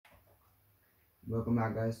Welcome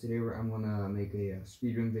back, guys. Today I'm gonna make a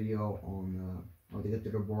speedrun video on how to get to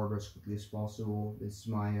the board as quickly as possible. This is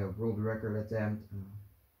my world record attempt.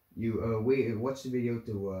 You watch the video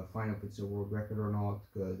to find out if it's a world record or not,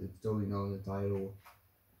 because it's totally not in the title.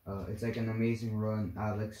 It's like an amazing run. I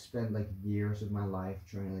like spent like years of my life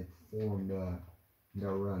trying to like form the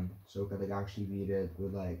run, so I could like actually beat it.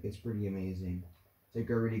 But like it's pretty amazing. It's like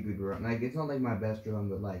a really good run. Like it's not like my best run,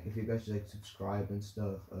 but like if you guys like subscribe and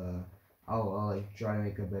stuff, I'll like try to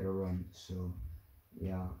make a better run. So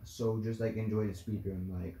yeah, so just like enjoy the speed run.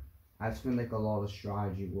 Like I've spent like a lot of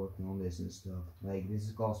strategy working on this and stuff. Like this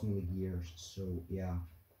has cost me like years. So yeah,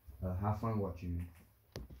 have fun watching it.